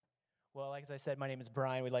Well, as I said, my name is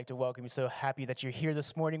Brian. We'd like to welcome you. So happy that you're here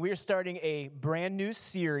this morning. We are starting a brand new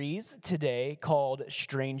series today called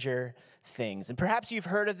Stranger Things. And perhaps you've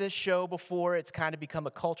heard of this show before. It's kind of become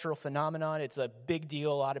a cultural phenomenon. It's a big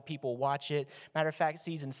deal. A lot of people watch it. Matter of fact,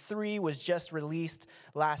 season 3 was just released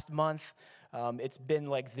last month. It's been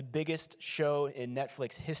like the biggest show in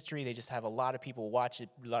Netflix history. They just have a lot of people watch it.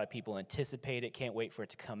 A lot of people anticipate it. Can't wait for it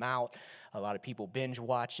to come out. A lot of people binge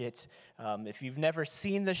watch it. If you've never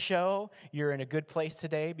seen the show, you're in a good place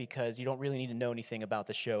today because you don't really need to know anything about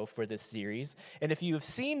the show for this series. And if you have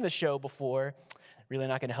seen the show before, really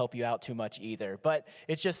not going to help you out too much either. But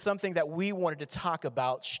it's just something that we wanted to talk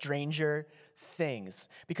about, Stranger Things,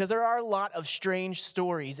 because there are a lot of strange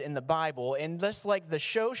stories in the Bible, and just like the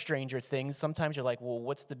show Stranger Things, sometimes you're like, well,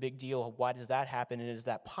 what's the big deal? Why does that happen, and is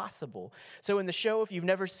that possible? So in the show, if you've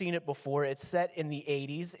never seen it before, it's set in the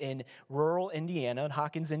 80s in rural Indiana, in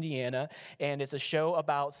Hawkins, Indiana, and it's a show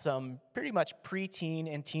about some pretty much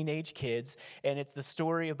preteen and teenage kids, and it's the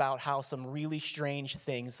story about how some really strange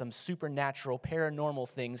things, some supernatural, paranormal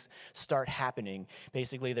things start happening.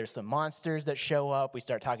 Basically, there's some monsters that show up. We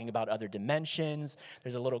start talking about other dimensions.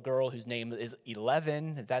 There's a little girl whose name is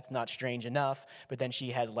 11. That's not strange enough, but then she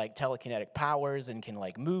has like telekinetic powers and can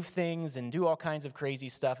like move things and do all kinds of crazy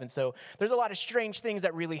stuff. And so there's a lot of strange things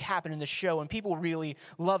that really happen in the show, and people really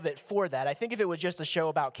love it for that. I think if it was just a show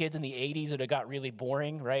about kids in the 80s, it would have got really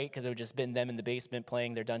boring, right? Because it would just been them in the basement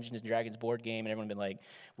playing their Dungeons and Dragons board game, and everyone would been like,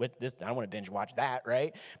 with this, I don't want to binge watch that,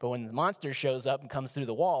 right? But when the monster shows up and comes through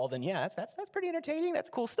the wall, then yeah, that's pretty entertaining. That's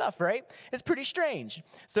cool stuff, right? It's pretty strange.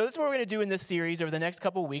 So that's what we're going to do in this series over the next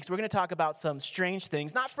couple of weeks. We're going to talk about some strange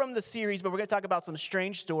things, not from the series, but we're going to talk about some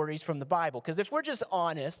strange stories from the Bible. Because if we're just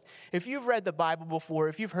honest, if you've read the Bible before,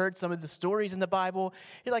 if you've heard some of the stories in the Bible,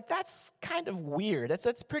 you're like, that's kind of weird.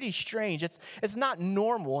 That's pretty strange. It's not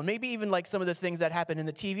normal. And maybe even like some of the things that happen in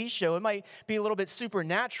the TV show, it might be a little bit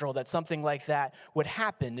supernatural that something like that would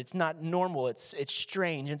happen. It's not normal. It's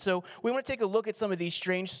strange. And so we want to take a look at some of these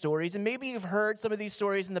strange stories. And maybe you've heard some of these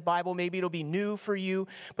stories in the Bible. Maybe it'll be new for you.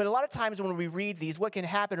 But a lot of times when we read these, what can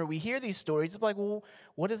happen, or we hear these stories, it's like, well,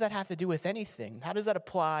 what does that have to do with anything? How does that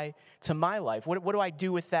apply to my life? What do I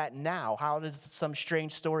do with that now? How does some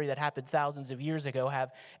strange story that happened thousands of years ago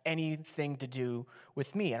have anything to do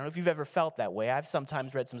with me? I don't know if you've ever felt that way. I've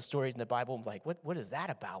sometimes read some stories in the Bible and I'm like, what is that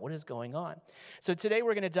about? What is going on? So today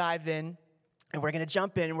we're going to dive in. And we're going to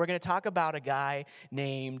jump in, and we're going to talk about a guy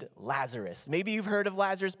named Lazarus. Maybe you've heard of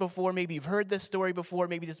Lazarus before. Maybe you've heard this story before.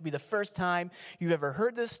 Maybe this will be the first time you've ever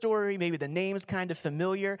heard this story. Maybe the name is kind of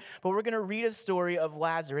familiar. But we're going to read a story of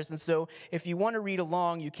Lazarus. And so if you want to read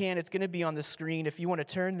along, you can. It's going to be on the screen. If you want to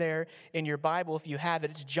turn there in your Bible, if you have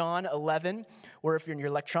it, it's John 11. Or if you're in your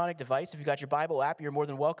electronic device, if you've got your Bible app, you're more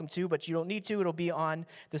than welcome to. But you don't need to. It'll be on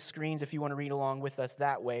the screens if you want to read along with us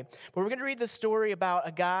that way. But we're going to read the story about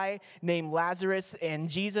a guy named Lazarus and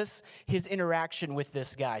Jesus, his interaction with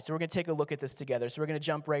this guy. So we're going to take a look at this together. So we're going to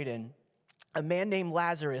jump right in. A man named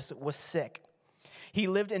Lazarus was sick. He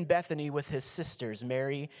lived in Bethany with his sisters,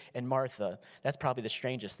 Mary and Martha. That's probably the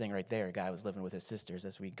strangest thing right there. A guy was living with his sisters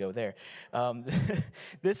as we go there.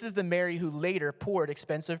 This is the Mary who later poured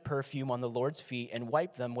expensive perfume on the Lord's feet and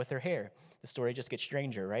wiped them with her hair. The story just gets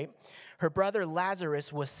stranger, right? Her brother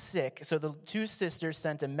Lazarus was sick, so the two sisters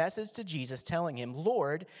sent a message to Jesus telling him,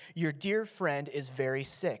 "Lord, your dear friend is very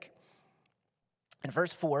sick." In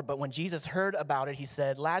verse 4, but when Jesus heard about it, he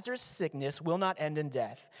said, "Lazarus' sickness will not end in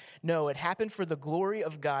death. No, it happened for the glory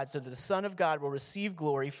of God, so that the Son of God will receive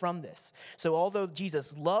glory from this." So although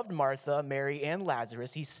Jesus loved Martha, Mary, and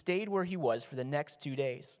Lazarus, he stayed where he was for the next 2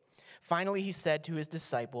 days. Finally, he said to his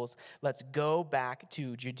disciples, "Let's go back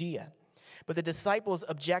to Judea." But the disciples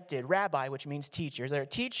objected. "Rabbi," which means teacher, their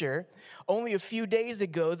teacher, "only a few days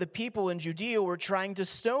ago, the people in Judea were trying to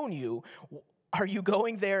stone you. Are you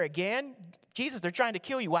going there again? Jesus, they're trying to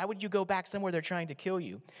kill you. Why would you go back somewhere they're trying to kill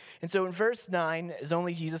you?" And so in verse 9, as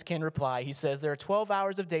only Jesus can reply, he says, "There are 12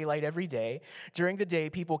 hours of daylight every day. During the day,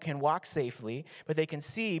 people can walk safely, but they can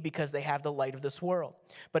see because they have the light of this world.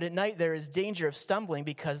 But at night, there is danger of stumbling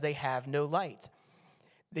because they have no light."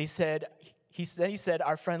 He said,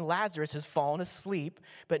 "Our friend Lazarus has fallen asleep,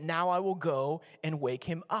 but now I will go and wake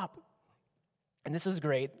him up." And this is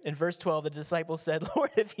great. In verse 12, the disciples said,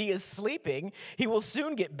 "Lord, if he is sleeping, he will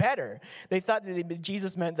soon get better." They thought that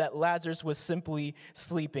Jesus meant that Lazarus was simply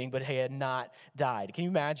sleeping, but he had not died. Can you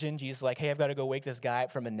imagine Jesus like, "Hey, I've got to go wake this guy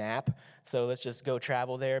up from a nap, so let's just go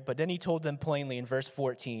travel there." But then he told them plainly in verse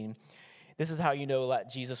 14, this is how you know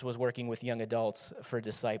Jesus was working with young adults for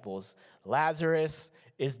disciples. "Lazarus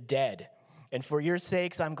is dead. And for your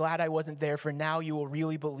sakes, I'm glad I wasn't there, for now you will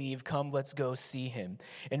really believe. Come, let's go see him.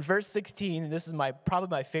 In verse 16, and this is probably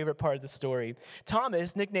my favorite part of the story,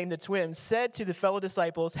 Thomas, nicknamed the twin, said to the fellow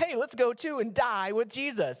disciples, hey, let's go too and die with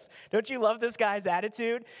Jesus. Don't you love this guy's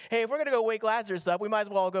attitude? Hey, if we're going to go wake Lazarus up, we might as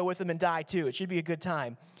well go with him and die too. It should be a good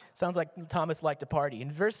time. Sounds like Thomas liked to party.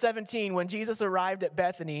 In verse 17, when Jesus arrived at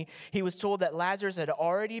Bethany, he was told that Lazarus had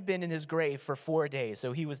already been in his grave for 4 days,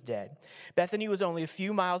 so he was dead. Bethany was only a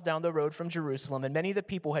few miles down the road from Jerusalem, and many of the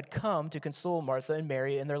people had come to console Martha and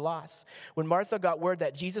Mary in their loss. When Martha got word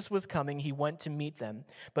that Jesus was coming, he went to meet them,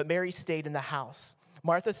 but Mary stayed in the house.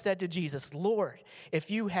 Martha said to Jesus, Lord,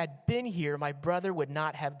 if you had been here, my brother would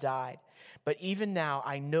not have died. But even now,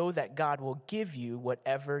 I know that God will give you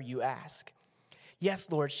whatever you ask.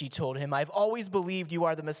 Yes, Lord, she told him, I've always believed you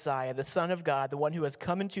are the Messiah, the Son of God, the one who has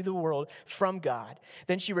come into the world from God.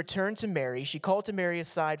 Then she returned to Mary. She called to Mary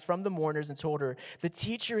aside from the mourners and told her, the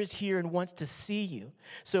teacher is here and wants to see you.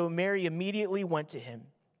 So Mary immediately went to him.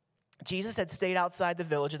 Jesus had stayed outside the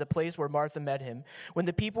village at the place where Martha met him. When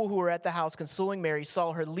the people who were at the house consoling Mary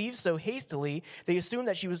saw her leave so hastily, they assumed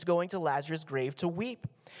that she was going to Lazarus' grave to weep.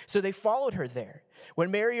 So they followed her there. When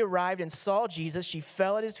Mary arrived and saw Jesus, she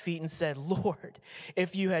fell at his feet and said, Lord,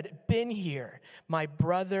 if you had been here, my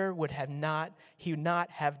brother would not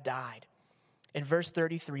have died. In verse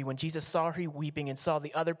 33, when Jesus saw her weeping and saw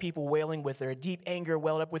the other people wailing with her, a deep anger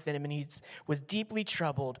welled up within him, and he was deeply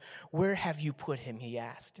troubled. Where have you put him? He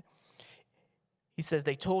asked. He says,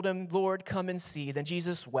 they told him, Lord, come and see. Then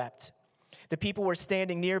Jesus wept. The people were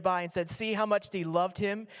standing nearby and said, see how much they loved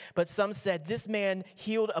him. But some said, this man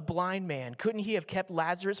healed a blind man. Couldn't he have kept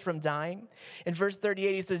Lazarus from dying? In verse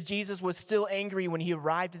 38, he says, Jesus was still angry when he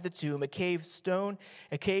arrived at the tomb, a cave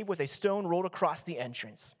with a stone rolled across the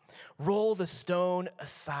entrance. Roll the stone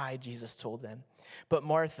aside, Jesus told them. But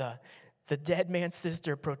Martha, the dead man's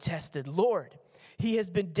sister, protested, Lord, he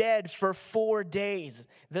has been dead for 4 days.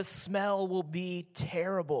 The smell will be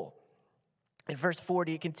terrible. In verse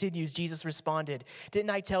 40, it continues, Jesus responded,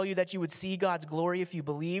 didn't I tell you that you would see God's glory if you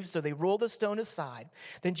believed? So they rolled the stone aside.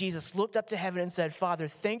 Then Jesus looked up to heaven and said, Father,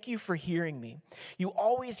 thank you for hearing me. You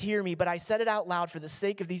always hear me, but I said it out loud for the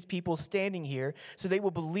sake of these people standing here, so they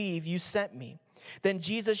will believe you sent me. Then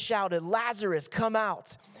Jesus shouted, Lazarus, come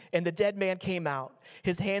out. And the dead man came out,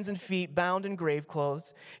 his hands and feet bound in grave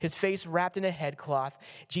clothes, his face wrapped in a headcloth.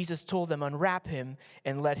 Jesus told them, unwrap him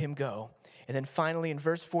and let him go. And then finally in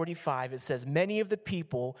verse 45, it says, many of the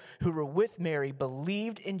people who were with Mary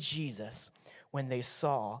believed in Jesus when they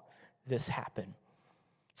saw this happen.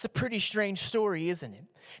 It's a pretty strange story, isn't it?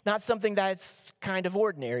 Not something that's kind of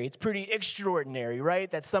ordinary. It's pretty extraordinary, right?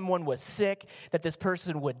 That someone was sick, that this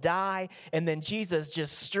person would die, and then Jesus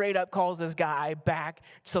just straight up calls this guy back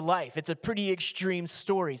to life. It's a pretty extreme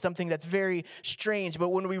story, something that's very strange. But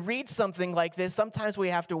when we read something like this, sometimes we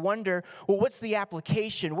have to wonder, well, what's the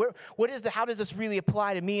application? How does this really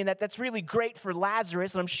apply to me? And that's really great for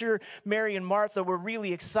Lazarus, and I'm sure Mary and Martha were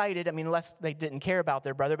really excited. I mean, unless they didn't care about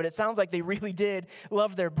their brother, but it sounds like they really did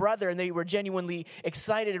love their brother, and they were genuinely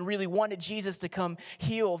excited and really wanted Jesus to come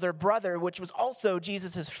heal their brother, which was also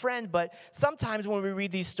Jesus' friend. But sometimes when we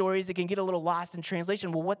read these stories, it can get a little lost in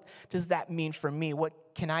translation. Well, what does that mean for me? What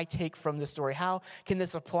can I take from this story? How can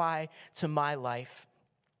this apply to my life?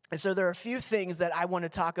 And so there are a few things that I want to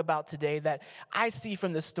talk about today that I see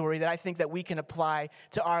from this story that I think that we can apply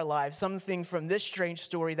to our lives. Something from this strange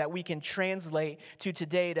story that we can translate to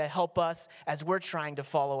today to help us as we're trying to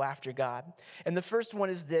follow after God. And the first one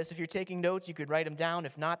is this. If you're taking notes, you could write them down.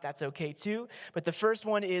 If not, that's okay too. But the first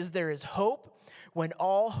one is there is hope when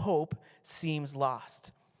all hope seems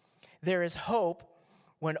lost. There is hope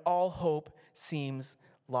when all hope seems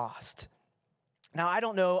lost. Now, I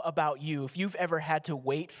don't know about you. If you've ever had to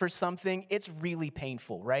wait for something, it's really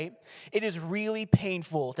painful, right? It is really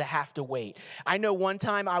painful to have to wait. I know one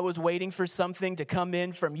time I was waiting for something to come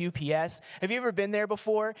in from UPS. Have you ever been there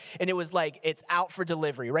before? And it was like, it's out for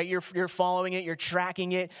delivery, right? You're following it, you're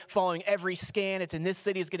tracking it, following every scan. It's in this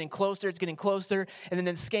city, it's getting closer. And then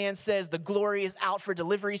the scan says the glory is out for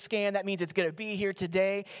delivery scan. That means it's going to be here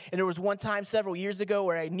today. And there was one time several years ago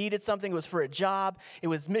where I needed something. It was for a job. It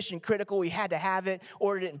was mission critical. We had to have it,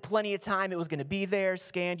 ordered it in plenty of time. It was going to be there,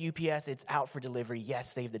 scanned UPS, it's out for delivery.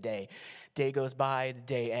 Yes, save the day. Day goes by, the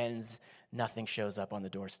day ends, nothing shows up on the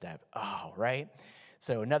doorstep. Oh, right?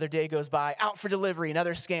 So another day goes by, out for delivery,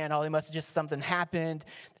 another scan. Oh, it must have just something happened.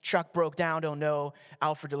 The truck broke down, don't know,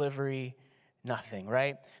 out for delivery, Nothing,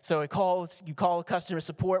 right? So you call customer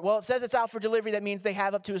support. Well, it says it's out for delivery. That means they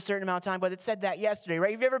have up to a certain amount of time, but it said that yesterday,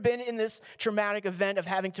 right? Have you ever been in this traumatic event of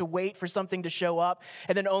having to wait for something to show up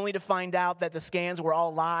and then only to find out that the scans were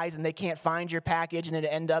all lies and they can't find your package and then it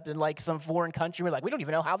end up in like some foreign country? We're like, we don't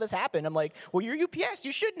even know how this happened. I'm like, well, you're UPS.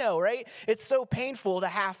 You should know, right? It's so painful to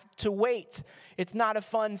have to wait. It's not a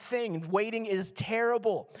fun thing. Waiting is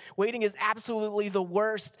terrible. Waiting is absolutely the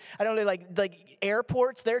worst. I don't know, like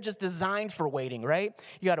airports, they're just designed for waiting, right?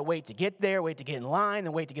 You got to wait to get there, wait to get in line,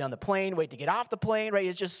 then wait to get on the plane, wait to get off the plane, right?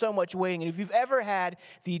 It's just so much waiting. And if you've ever had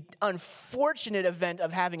the unfortunate event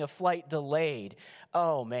of having a flight delayed,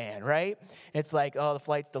 oh man, right? It's like, oh, the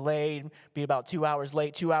flight's delayed, be about 2 hours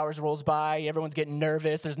late, 2 hours rolls by, everyone's getting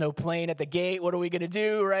nervous, there's no plane at the gate, what are we gonna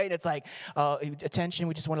do, right? And it's like, attention,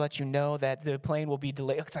 we just wanna let you know that the plane will be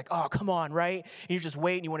delayed. It's like, oh, come on, right? And you're just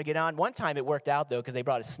waiting, you wanna get on. One time it worked out though, because they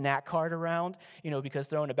brought a snack cart around, because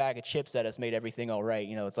throwing a bag of chips at us made everything all right.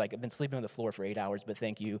 It's like, I've been sleeping on the floor for 8 hours, but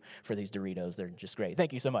thank you for these Doritos, they're just great.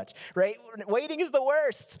 Thank you so much, right? Waiting is the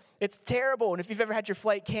worst. It's terrible, and if you've ever had your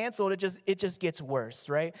flight canceled, it just gets worse.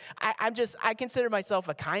 Right? I consider myself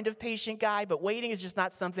a kind of patient guy, but waiting is just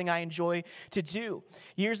not something I enjoy to do.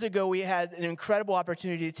 Years ago, we had an incredible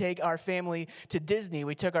opportunity to take our family to Disney.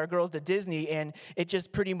 We took our girls to Disney, and it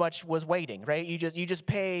just pretty much was waiting, right? You just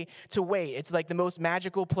pay to wait. It's like the most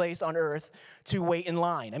magical place on earth to wait in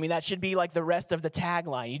line. I mean, that should be like the rest of the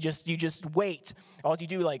tagline. You just wait. All you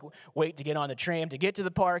do, like, wait to get on the tram to get to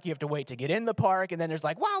the park. You have to wait to get in the park, and then there's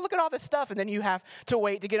like, wow, look at all this stuff, and then you have to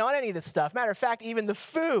wait to get on any of this stuff. Matter of fact, even the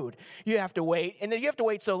food, you have to wait, and then you have to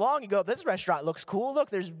wait so long, you go, this restaurant looks cool.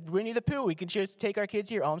 Look, there's Winnie the Pooh. We can just take our kids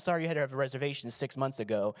here. Oh, I'm sorry, you had to have a reservation 6 months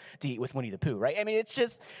ago to eat with Winnie the Pooh, right? I mean, it's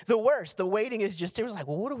just the worst. The waiting is just, it was like,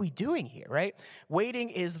 well, what are we doing here, right? Waiting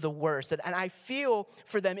is the worst, and I feel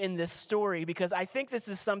for them in this story because I think this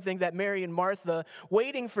is something that Mary and Martha,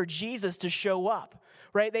 waiting for Jesus to show up,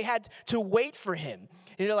 right? They had to wait for him.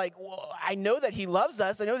 And you're like, well, I know that he loves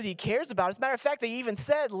us. I know that he cares about us. As a matter of fact, they even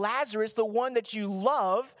said, Lazarus, the one that you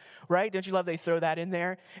love, right? Don't you love they throw that in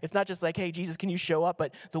there? It's not just like, hey, Jesus, can you show up?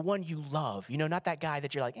 But the one you love, not that guy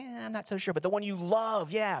that you're like, I'm not so sure. But the one you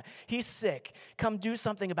love, yeah, he's sick. Come do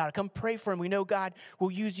something about it. Come pray for him. We know God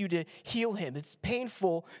will use you to heal him. It's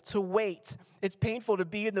painful to wait. It's painful to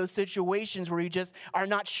be in those situations where you just are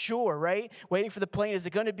not sure, right? Waiting for the plane. Is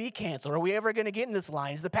it going to be canceled? Are we ever going to get in this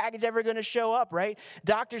line? Is the package ever going to show up, right?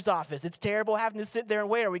 Doctor's office. It's terrible having to sit there and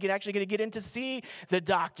wait. Are we actually going to get in to see the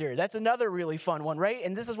doctor? That's another really fun one, right?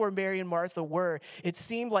 And this is where Mary and Martha were. It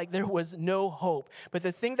seemed like there was no hope. But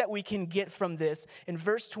the thing that we can get from this, in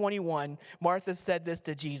verse 21, Martha said this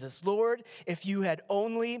to Jesus, Lord, if you had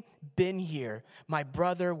only been here, my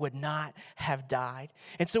brother would not have died.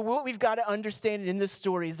 And so what we've got to understand in this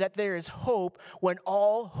story is that there is hope when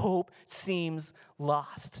all hope seems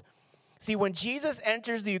lost. See, when Jesus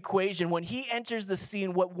enters the equation, when he enters the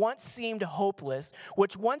scene, what once seemed hopeless,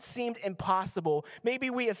 which once seemed impossible,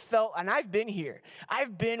 maybe we have felt, and I've been here.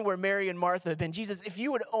 I've been where Mary and Martha have been. Jesus, if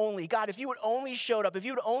you would only, God, if you would only showed up, if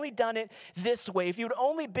you would only done it this way, if you would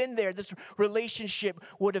only been there, this relationship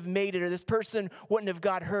would have made it, or this person wouldn't have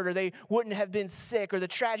got hurt, or they wouldn't have been sick, or the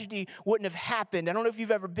tragedy wouldn't have happened. I don't know if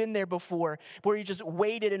you've ever been there before, where you just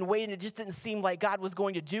waited and waited. It just didn't seem like God was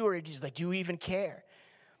going to do, or just like, do you even care?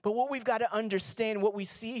 But what we've got to understand, what we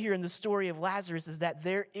see here in the story of Lazarus, is that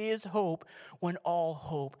there is hope when all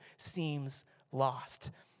hope seems lost.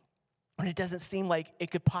 When it doesn't seem like it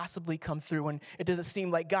could possibly come through, when it doesn't seem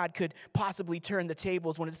like God could possibly turn the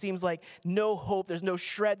tables, when it seems like no hope, there's no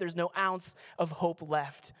shred, there's no ounce of hope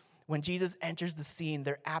left. When Jesus enters the scene,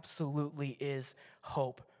 there absolutely is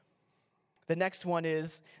hope. The next one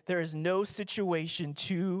is, there is no situation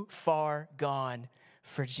too far gone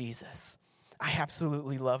for Jesus. I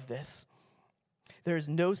absolutely love this. There is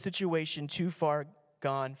no situation too far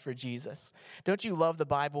gone for Jesus. Don't you love the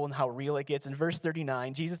Bible and how real it gets? In verse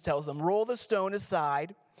 39, Jesus tells them, roll the stone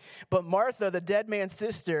aside. But Martha, the dead man's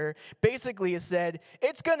sister, basically has said,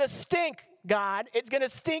 it's going to stink, God. It's going to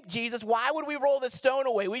stink, Jesus. Why would we roll the stone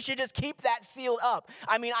away? We should just keep that sealed up.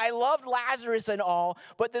 I mean, I love Lazarus and all,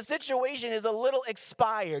 but the situation is a little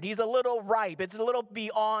expired. He's a little ripe. It's a little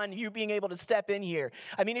beyond you being able to step in here.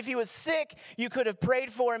 I mean, if he was sick, you could have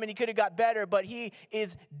prayed for him and he could have got better, but he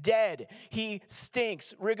is dead. He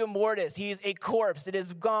stinks. Rigor mortis. He is a corpse. It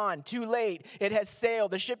is gone. Too late. It has sailed.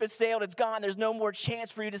 The ship has sailed. It's gone. There's no more chance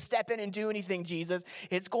for you to step in and do anything, Jesus.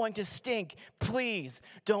 It's going to stink. Please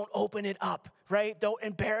don't open it up, right? Don't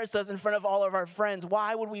embarrass us in front of all of our friends.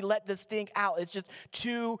 Why would we let this stink out? It's just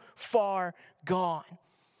too far gone.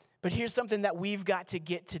 But here's something that we've got to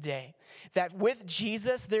get today, that with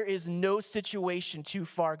Jesus, there is no situation too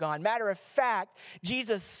far gone. Matter of fact,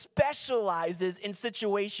 Jesus specializes in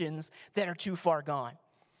situations that are too far gone.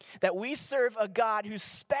 That we serve a God who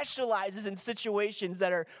specializes in situations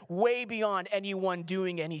that are way beyond anyone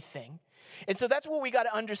doing anything. And so that's what we got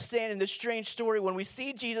to understand in this strange story. When we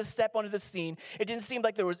see Jesus step onto the scene, it didn't seem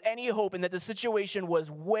like there was any hope and that the situation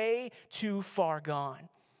was way too far gone.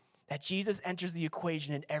 That Jesus enters the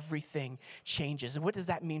equation and everything changes. And what does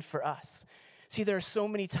that mean for us? See, there are so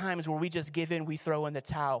many times where we just give in, we throw in the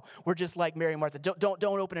towel. We're just like Mary and Martha. Don't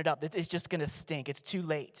open it up. It's just going to stink. It's too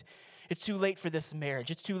late. It's too late for this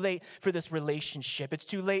marriage. It's too late for this relationship. It's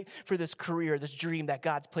too late for this career, this dream that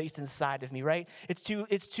God's placed inside of me, right? It's too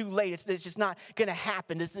late. It's just not going to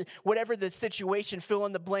happen. Whatever the situation, fill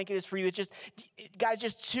in the blanket is for you. God's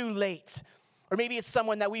just too late. Or maybe it's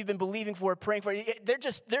someone that we've been believing for, praying for. They're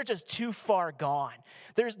just too far gone.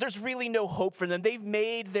 There's really no hope for them. They've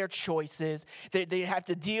made their choices. They have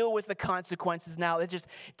to deal with the consequences now.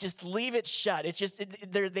 Just leave it shut.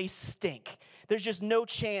 They stink. There's just no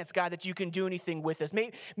chance, God, that you can do anything with us.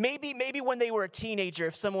 Maybe when they were a teenager,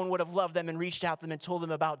 if someone would have loved them and reached out to them and told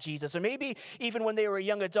them about Jesus. Or maybe even when they were a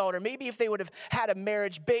young adult. Or maybe if they would have had a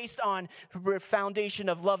marriage based on a foundation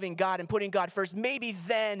of loving God and putting God first. Maybe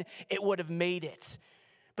then it would have made it.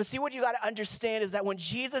 But see, what you got to understand is that when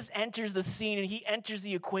Jesus enters the scene and he enters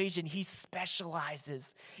the equation, he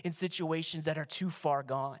specializes in situations that are too far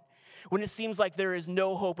gone. When it seems like there is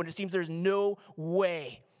no hope, when it seems there's no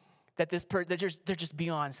way that they're just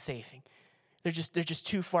beyond saving. They're just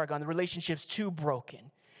too far gone. The relationship's too broken.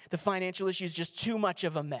 The financial issue is just too much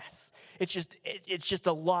of a mess. It's just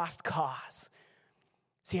a lost cause.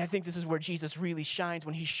 See, I think this is where Jesus really shines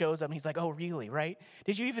when he shows up and he's like, oh, really, right?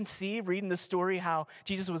 Did you even see, reading the story, how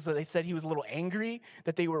they said he was a little angry,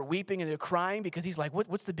 that they were weeping and they're crying because he's like,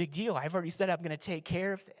 what's the big deal? I've already said I'm going to take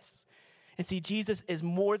care of this. And see, Jesus is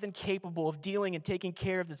more than capable of dealing and taking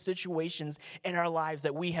care of the situations in our lives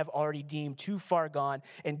that we have already deemed too far gone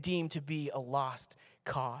and deemed to be a lost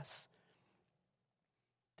cause.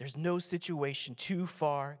 There's no situation too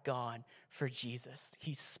far gone for Jesus.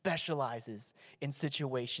 He specializes in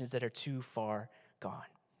situations that are too far gone.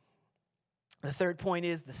 The third point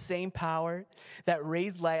is the same power that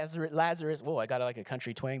raised Lazarus. Whoa, I got like a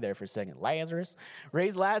country twang there for a second.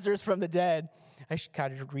 Raised Lazarus from the dead. I should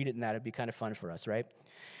kind of read it in that. It'd be kind of fun for us, right?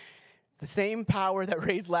 The same power that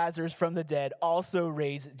raised Lazarus from the dead also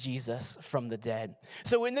raised Jesus from the dead.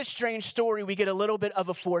 So in this strange story, we get a little bit of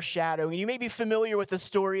a foreshadowing. You may be familiar with the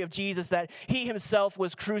story of Jesus, that he himself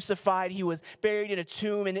was crucified. He was buried in a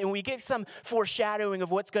tomb. And we get some foreshadowing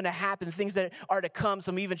of what's going to happen, things that are to come,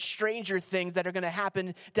 some even stranger things that are going to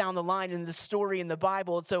happen down the line in the story in the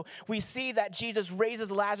Bible. And so we see that Jesus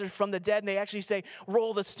raises Lazarus from the dead, and they actually say,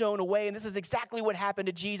 roll the stone away. And this is exactly what happened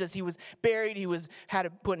to Jesus. He was buried. He had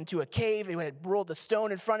to put into a cave. They had rolled the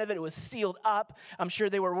stone in front of it. It was sealed up. I'm sure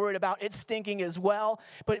they were worried about it stinking as well.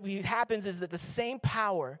 But what happens is that the same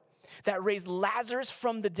power that raised Lazarus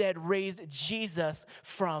from the dead raised Jesus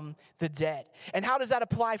from the dead. And how does that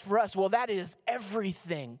apply for us? Well, that is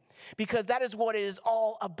everything, because that is what it is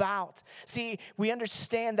all about. See, we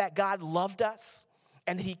understand that God loved us,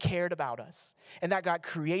 and that he cared about us, and that God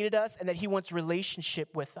created us, and that he wants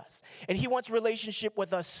relationship with us. And he wants relationship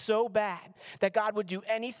with us so bad that God would do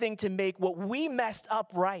anything to make what we messed up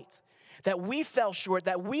right, that we fell short,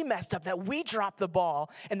 that we messed up, that we dropped the ball,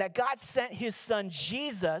 and that God sent his son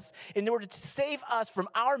Jesus in order to save us from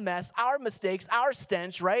our mess, our mistakes, our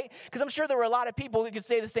stench, right? Because I'm sure there were a lot of people who could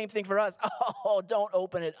say the same thing for us. Oh, don't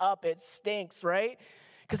open it up. It stinks, right?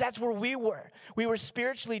 Because that's where we were. We were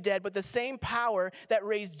spiritually dead, but the same power that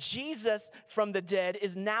raised Jesus from the dead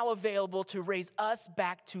is now available to raise us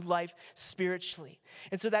back to life spiritually.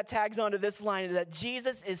 And so that tags onto this line, that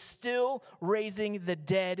Jesus is still raising the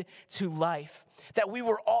dead to life. That we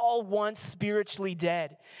were all once spiritually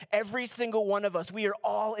dead. Every single one of us, we are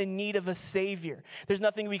all in need of a Savior. There's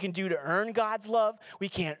nothing we can do to earn God's love. We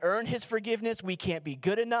can't earn his forgiveness. We can't be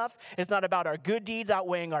good enough. It's not about our good deeds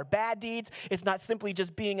outweighing our bad deeds. It's not simply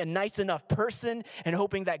just being a nice enough person and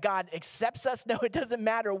hoping that God accepts us. No, it doesn't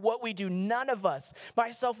matter what we do. None of us,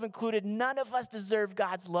 myself included, none of us deserve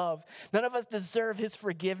God's love. None of us deserve his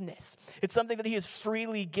forgiveness. It's something that he has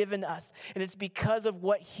freely given us. And it's because of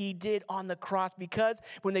what he did on the cross. Because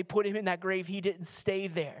when they put him in that grave, he didn't stay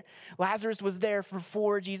there. Lazarus was there for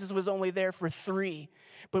 4. Jesus was only there for 3.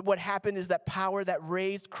 But what happened is that power that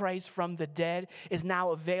raised Christ from the dead is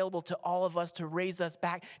now available to all of us to raise us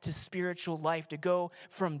back to spiritual life, to go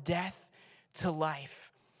from death to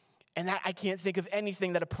life. And that I can't think of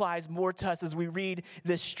anything that applies more to us as we read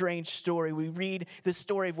this strange story. We read the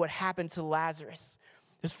story of what happened to Lazarus,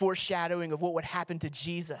 this foreshadowing of what would happen to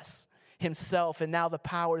Jesus himself, and now the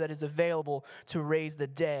power that is available to raise the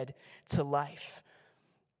dead to life.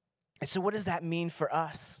 And so what does that mean for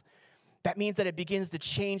us? That means that it begins to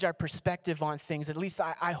change our perspective on things. At least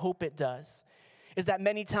I hope it does. Is that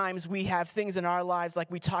many times we have things in our lives,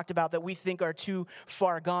 like we talked about, that we think are too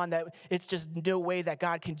far gone, that it's just no way that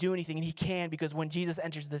God can do anything, and he can, because when Jesus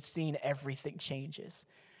enters the scene, everything changes.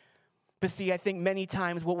 But see, I think many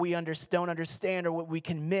times what we don't understand, or what we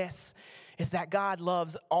can miss, is that God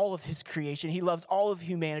loves all of his creation. He loves all of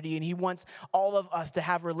humanity, and he wants all of us to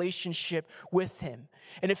have relationship with him.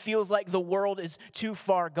 And it feels like the world is too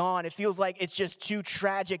far gone. It feels like it's just too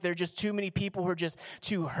tragic. There are just too many people who are just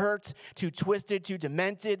too hurt, too twisted, too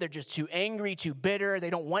demented. They're just too angry, too bitter. They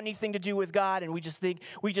don't want anything to do with God, and we just think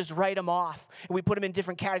we just write them off, and we put them in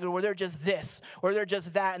different categories where they're just this or they're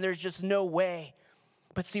just that, and there's just no way.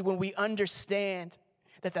 But see, when we understand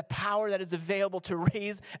that the power that is available to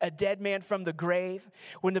raise a dead man from the grave,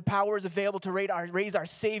 when the power is available to raise our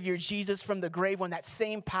Savior Jesus from the grave, when that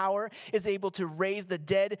same power is able to raise the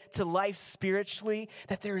dead to life spiritually,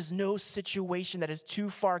 that there is no situation that is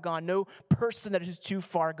too far gone, no person that is too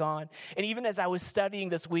far gone. And even as I was studying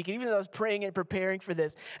this week, and even as I was praying and preparing for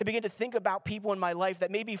this, I began to think about people in my life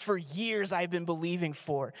that maybe for years I've been believing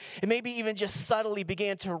for, and maybe even just subtly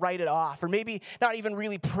began to write it off, or maybe not even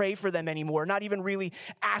really pray for them anymore, not even really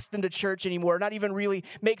ask them to church anymore, not even really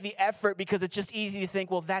make the effort, because it's just easy to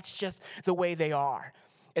think, well, that's just the way they are.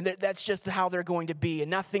 And that's just how they're going to be, and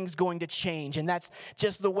nothing's going to change, and that's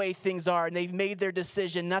just the way things are, and they've made their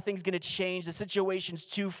decision. Nothing's going to change. The situation's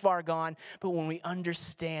too far gone. But when we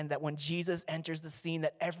understand that when Jesus enters the scene,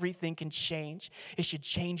 that everything can change, it should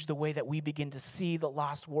change the way that we begin to see the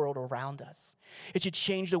lost world around us. It should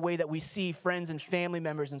change the way that we see friends and family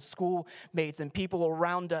members and schoolmates and people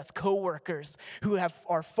around us, coworkers who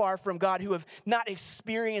are far from God, who have not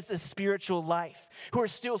experienced a spiritual life, who are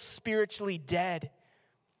still spiritually dead.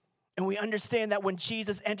 And we understand that when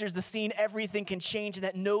Jesus enters the scene, everything can change, and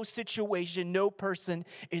that no situation, no person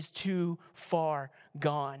is too far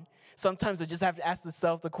gone. Sometimes I just have to ask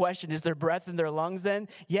myself the question, is there breath in their lungs then?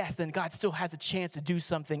 Yes, then God still has a chance to do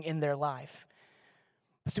something in their life.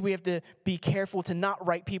 So we have to be careful to not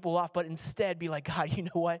write people off, but instead be like, God, you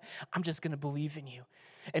know what? I'm just going to believe in you.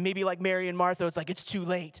 And maybe like Mary and Martha, it's like, it's too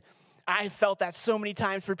late. I felt that so many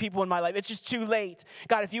times for people in my life. It's just too late.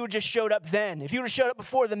 God, if you would just showed up then, if you would have showed up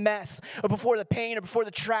before the mess, or before the pain, or before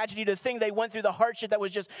the tragedy, the thing they went through, the hardship that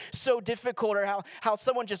was just so difficult, or how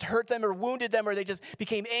someone just hurt them or wounded them, or they just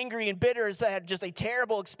became angry and bitter, or had just a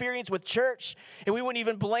terrible experience with church, and we wouldn't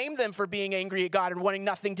even blame them for being angry at God and wanting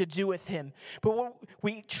nothing to do with him. But when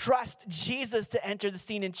we trust Jesus to enter the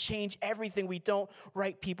scene and change everything, we don't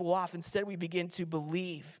write people off. Instead, we begin to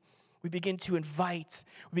believe. We begin to invite,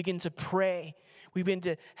 we begin to pray, we begin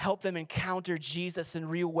to help them encounter Jesus in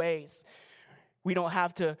real ways. We don't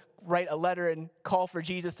have to write a letter and call for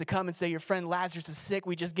Jesus to come and say, your friend Lazarus is sick.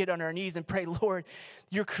 We just get on our knees and pray, Lord,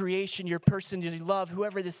 your creation, your person you love,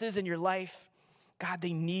 whoever this is in your life, God,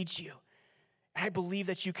 they need you. And I believe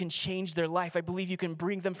that you can change their life. I believe you can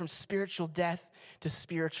bring them from spiritual death to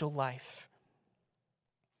spiritual life.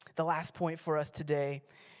 The last point for us today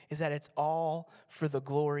is that it's all for the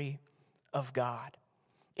glory of God.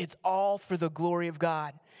 It's all for the glory of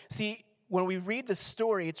God. See, when we read the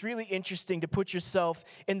story, it's really interesting to put yourself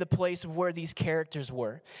in the place of where these characters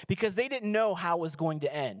were, because they didn't know how it was going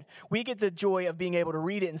to end. We get the joy of being able to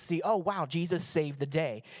read it and see, oh, wow, Jesus saved the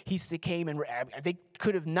day. He came, and they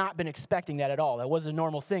could have not been expecting that at all. That wasn't a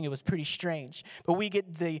normal thing. It was pretty strange. But we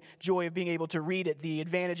get the joy of being able to read it, the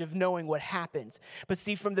advantage of knowing what happens. But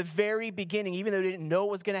see, from the very beginning, even though they didn't know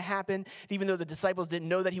what was going to happen, even though the disciples didn't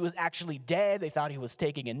know that he was actually dead, they thought he was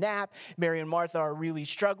taking a nap. Mary and Martha are really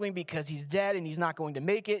struggling because he's dead and he's not going to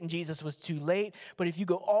make it, and Jesus was too late. But if you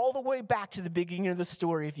go all the way back to the beginning of the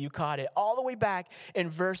story, if you caught it, all the way back in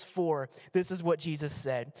verse 4, this is what Jesus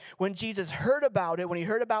said. When Jesus heard about it, when he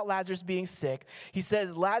heard about Lazarus being sick, he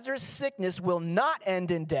says, Lazarus' sickness will not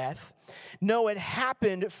end in death. No, it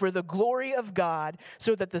happened for the glory of God,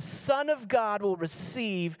 so that the Son of God will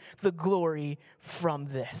receive the glory from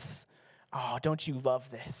this. Oh, don't you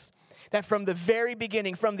love this? That from the very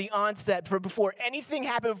beginning, from the onset, before anything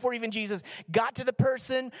happened, before even Jesus got to the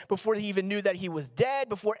person, before he even knew that he was dead,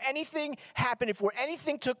 before anything happened, before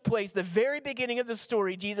anything took place, the very beginning of the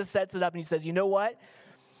story, Jesus sets it up and he says, you know what?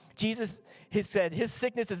 Jesus has said his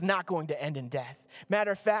sickness is not going to end in death.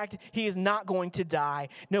 Matter of fact, he is not going to die.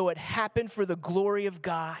 No, it happened for the glory of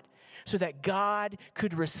God, so that God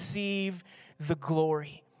could receive the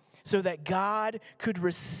glory. so that God could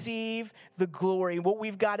receive the glory. What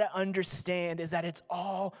we've got to understand is that it's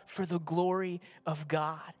all for the glory of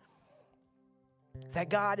God. That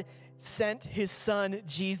God sent his son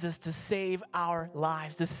Jesus to save our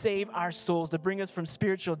lives, to save our souls, to bring us from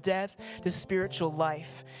spiritual death to spiritual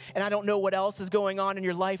life. And I don't know what else is going on in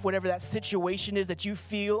your life, whatever that situation is that you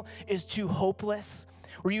feel is too hopeless,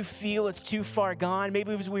 where you feel it's too far gone.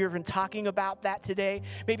 Maybe we were even talking about that today.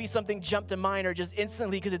 Maybe something jumped to mind or just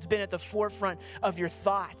instantly because it's been at the forefront of your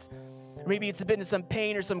thoughts. Maybe it's been some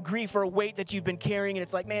pain or some grief or a weight that you've been carrying, and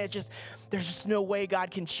it's like, man, there's just no way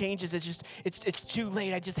God can change this. It's too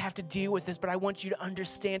late. I just have to deal with this. But I want you to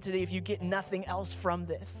understand today, if you get nothing else from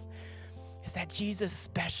this, is that Jesus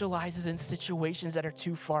specializes in situations that are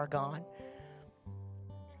too far gone.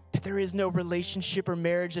 That there is no relationship or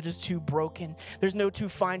marriage that is too broken. There's no too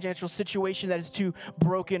financial situation that is too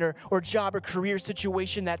broken, or job or career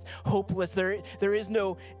situation that's hopeless. There is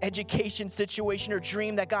no education situation or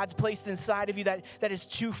dream that God's placed inside of you that is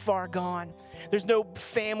too far gone. There's no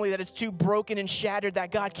family that is too broken and shattered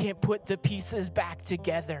that God can't put the pieces back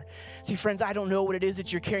together. See, friends, I don't know what it is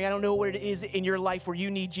that you're carrying. I don't know what it is in your life where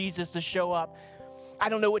you need Jesus to show up. I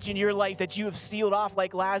don't know what's in your life that you have sealed off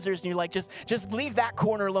like Lazarus, and you're like, just leave that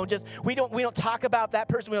corner alone. We don't talk about that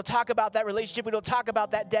person. We don't talk about that relationship. We don't talk about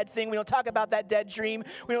that dead thing. We don't talk about that dead dream.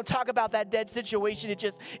 We don't talk about that dead situation.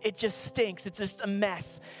 It just stinks. It's just a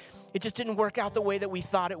mess. It just didn't work out the way that we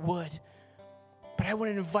thought it would. But I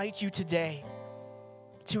want to invite you today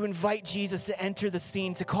to invite Jesus to enter the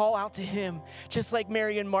scene, to call out to him, just like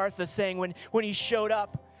Mary and Martha saying when he showed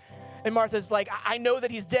up. And Martha's like, I know that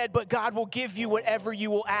he's dead, but God will give you whatever you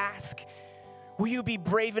will ask. Will you be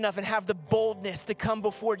brave enough and have the boldness to come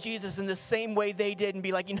before Jesus in the same way they did and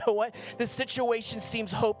be like, you know what? This situation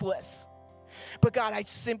seems hopeless. But God, I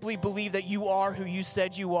simply believe that you are who you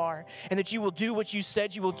said you are, and that you will do what you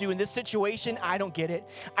said you will do. In this situation, I don't get it.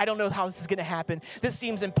 I don't know how this is going to happen. This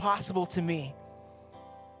seems impossible to me.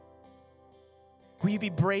 Will you be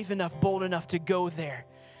brave enough, bold enough to go there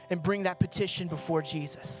and bring that petition before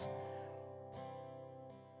Jesus?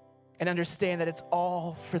 And understand that it's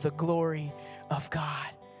all for the glory of God.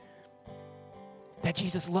 That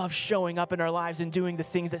Jesus loves showing up in our lives and doing the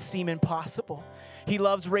things that seem impossible. He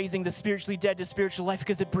loves raising the spiritually dead to spiritual life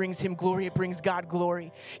because it brings him glory. It brings God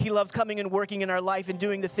glory. He loves coming and working in our life and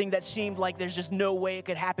doing the thing that seemed like there's just no way it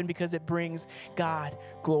could happen because it brings God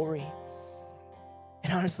glory.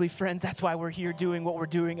 And honestly, friends, that's why we're here doing what we're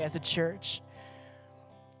doing as a church.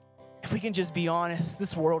 If we can just be honest,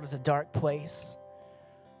 this world is a dark place.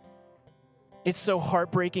 It's so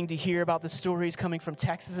heartbreaking to hear about the stories coming from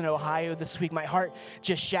Texas and Ohio this week. My heart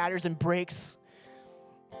just shatters and breaks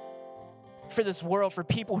for this world, for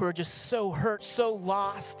people who are just so hurt, so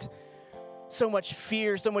lost, so much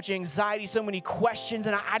fear, so much anxiety, so many questions,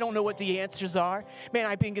 and I don't know what the answers are. Man,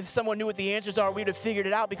 I think if someone knew what the answers are, we would have figured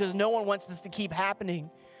it out, because no one wants this to keep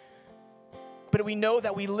happening. But we know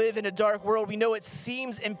that we live in a dark world. We know it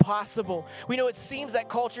seems impossible. We know it seems that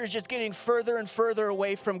culture is just getting further and further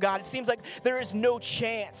away from God. It seems like there is no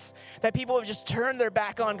chance, that people have just turned their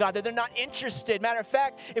back on God, that they're not interested. Matter of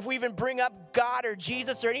fact, if we even bring up God or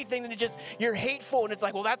Jesus or anything, then you're hateful. And it's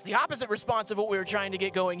like, well, that's the opposite response of what we were trying to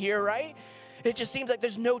get going here, right? It just seems like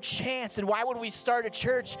there's no chance. And why would we start a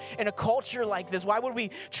church in a culture like this? Why would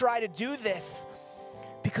we try to do this?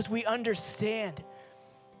 Because we understand.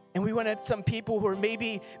 And we wanted some people who are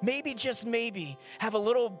maybe just maybe, have a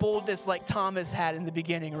little boldness like Thomas had in the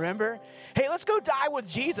beginning, remember? Hey, let's go die with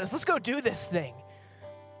Jesus. Let's go do this thing.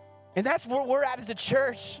 And that's where we're at as a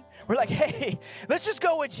church. We're like, hey, let's just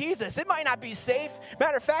go with Jesus. It might not be safe.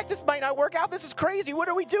 Matter of fact, this might not work out. This is crazy. What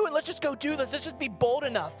are we doing? Let's just go do this. Let's just be bold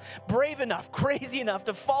enough, brave enough, crazy enough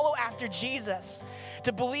to follow after Jesus,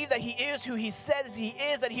 to believe that he is who he says he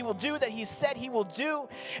is, that he will do, that he said he will do,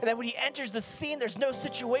 and that when he enters the scene, there's no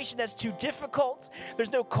situation that's too difficult.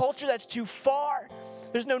 There's no culture that's too far.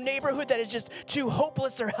 There's no neighborhood that is just too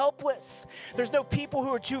hopeless or helpless. There's no people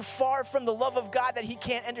who are too far from the love of God that he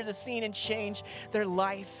can't enter the scene and change their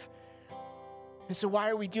life. And so why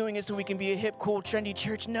are we doing it? So we can be a hip, cool, trendy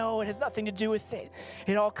church? No, it has nothing to do with it.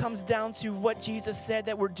 It all comes down to what Jesus said,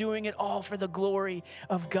 that we're doing it all for the glory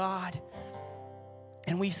of God.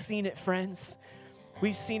 And we've seen it, friends.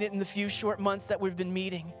 We've seen it in the few short months that we've been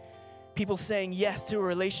meeting. People saying yes to a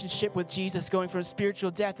relationship with Jesus, going from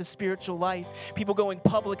spiritual death to spiritual life. People going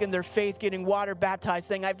public in their faith, getting water baptized,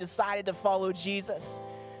 saying, I've decided to follow Jesus.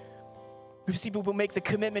 We've seen people make the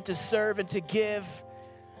commitment to serve and to give.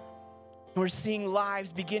 And we're seeing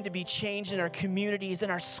lives begin to be changed in our communities, in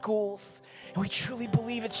our schools. And we truly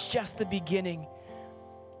believe it's just the beginning.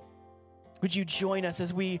 Would you join us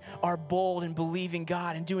as we are bold and believing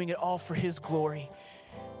God and doing it all for his glory?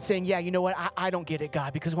 Saying, yeah, you know what? I don't get it,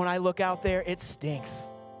 God, because when I look out there, it stinks.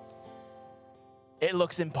 It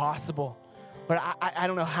looks impossible. But I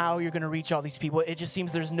don't know how you're going to reach all these people. It just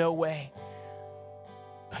seems there's no way.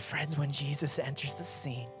 But friends, when Jesus enters the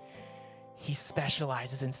scene, he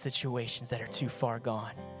specializes in situations that are too far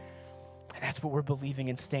gone. And that's what we're believing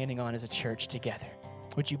and standing on as a church together.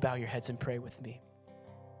 Would you bow your heads and pray with me?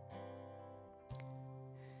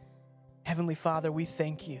 Heavenly Father, we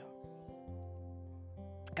thank you.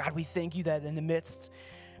 God, we thank you that in the midst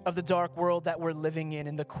of the dark world that we're living in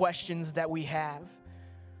and the questions that we have,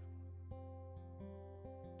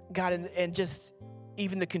 God, and just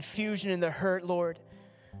even the confusion and the hurt, Lord,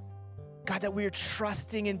 God, that we are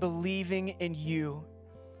trusting and believing in you.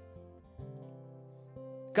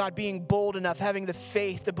 God, being bold enough, having the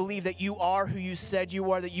faith to believe that you are who you said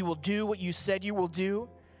you are, that you will do what you said you will do.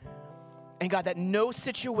 And God, that no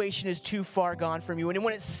situation is too far gone from you. And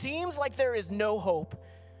when it seems like there is no hope,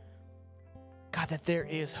 God, that there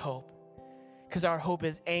is hope. Because our hope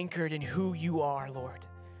is anchored in who you are, Lord.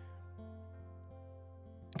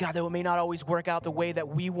 God, that it may not always work out the way that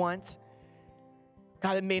we want.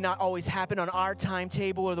 God, it may not always happen on our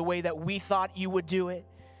timetable or the way that we thought you would do it.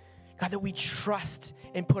 God, that we trust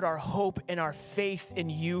and put our hope and our faith in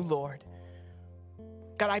you, Lord.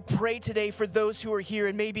 God, I pray today for those who are here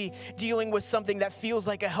and maybe dealing with something that feels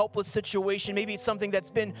like a helpless situation. Maybe it's something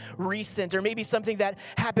that's been recent or maybe something that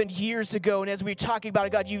happened years ago. And as we're talking about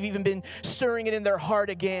it, God, you've even been stirring it in their heart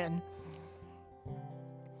again.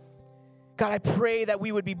 God, I pray that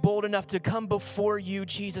we would be bold enough to come before you,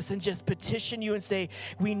 Jesus, and just petition you and say,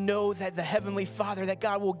 we know that the Heavenly Father, that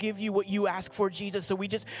God will give you what you ask for, Jesus. So we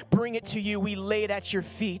just bring it to you. We lay it at your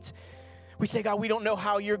feet. We say, God, we don't know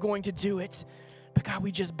how you're going to do it, but God,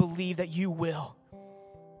 we just believe that you will.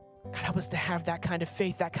 God, help us to have that kind of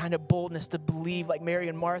faith, that kind of boldness to believe like Mary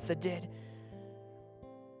and Martha did.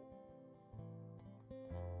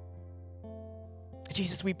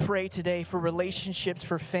 Jesus, we pray today for relationships,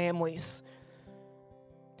 for families,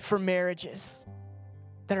 for marriages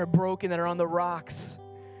that are broken, that are on the rocks.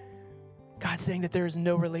 God, saying that there is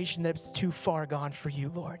no relation that's too far gone for you,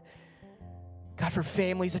 Lord. God, for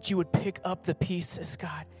families that you would pick up the pieces,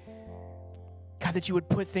 God. God, that you would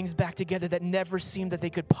put things back together that never seemed that they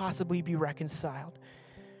could possibly be reconciled.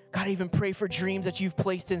 God, I even pray for dreams that you've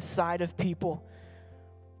placed inside of people.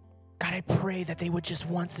 God, I pray that they would just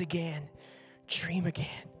once again dream again.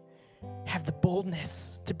 Have the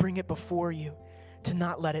boldness to bring it before you, to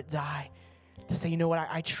not let it die. To say, you know what,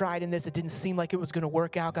 I tried in this. It didn't seem like it was going to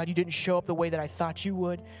work out. God, you didn't show up the way that I thought you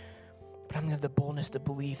would. But I'm going to have the boldness to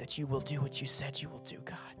believe that you will do what you said you will do,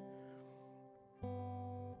 God.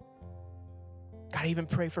 God, I even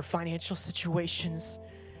pray for financial situations.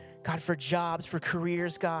 God, for jobs, for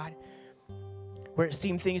careers, God, where it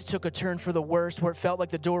seemed things took a turn for the worse, where it felt like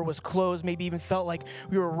the door was closed, maybe even felt like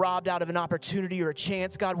we were robbed out of an opportunity or a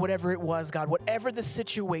chance, God, whatever it was, God, whatever the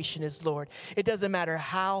situation is, Lord, it doesn't matter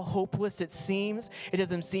how hopeless it seems, it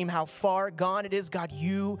doesn't seem how far gone it is, God,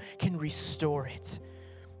 you can restore it.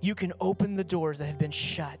 You can open the doors that have been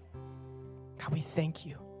shut. God, we thank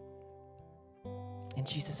you. In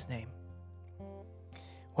Jesus' name.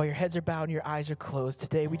 While your heads are bowed and your eyes are closed,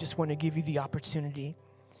 today we just want to give you the opportunity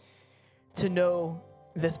to know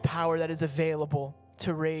this power that is available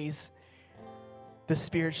to raise the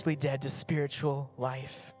spiritually dead to spiritual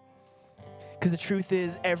life. Because the truth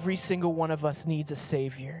is, every single one of us needs a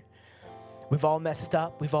Savior. We've all messed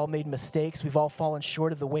up. We've all made mistakes. We've all fallen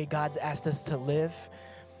short of the way God's asked us to live.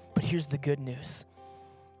 But here's the good news.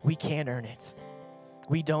 We can't earn it.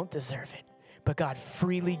 We don't deserve it. But God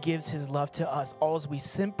freely gives his love to us. All we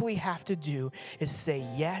simply have to do is say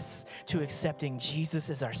yes to accepting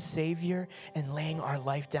Jesus as our Savior and laying our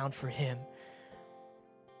life down for him.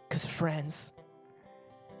 Because friends,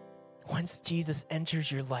 once Jesus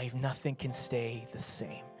enters your life, nothing can stay the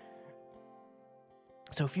same.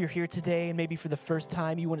 So if you're here today and maybe for the first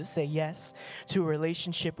time you want to say yes to a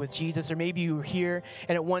relationship with Jesus, or maybe you were here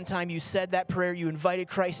and at one time you said that prayer, you invited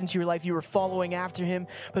Christ into your life, you were following after him,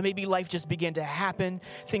 but maybe life just began to happen,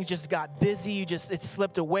 things just got busy, it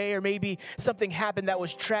slipped away, or maybe something happened that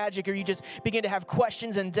was tragic, or you just began to have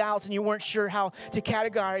questions and doubts and you weren't sure how to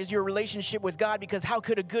categorize your relationship with God, because how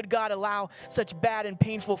could a good God allow such bad and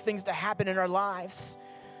painful things to happen in our lives?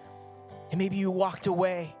 And maybe you walked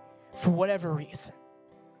away for whatever reason.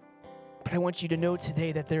 But I want you to know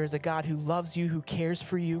today that there is a God who loves you, who cares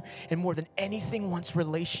for you, and more than anything wants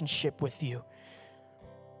relationship with you.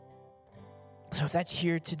 So if that's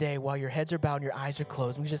here today, while your heads are bowed and your eyes are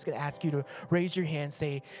closed, I'm just going to ask you to raise your hand,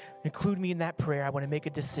 say, include me in that prayer. I want to make a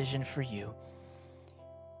decision for you.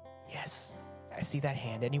 Yes, I see that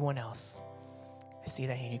hand. Anyone else? I see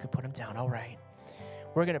that hand. You can put them down. All right.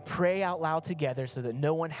 We're going to pray out loud together so that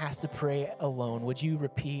no one has to pray alone. Would you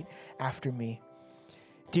repeat after me?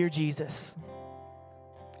 Dear Jesus,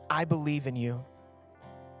 I believe in you.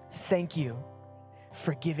 Thank you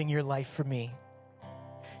for giving your life for me.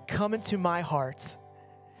 Come into my heart.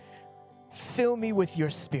 Fill me with your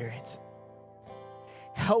Spirit.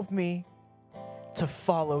 Help me to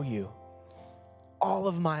follow you all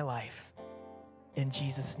of my life. In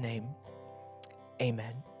Jesus' name,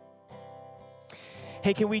 amen.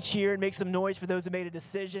 Hey, can we cheer and make some noise for those who made a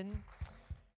decision?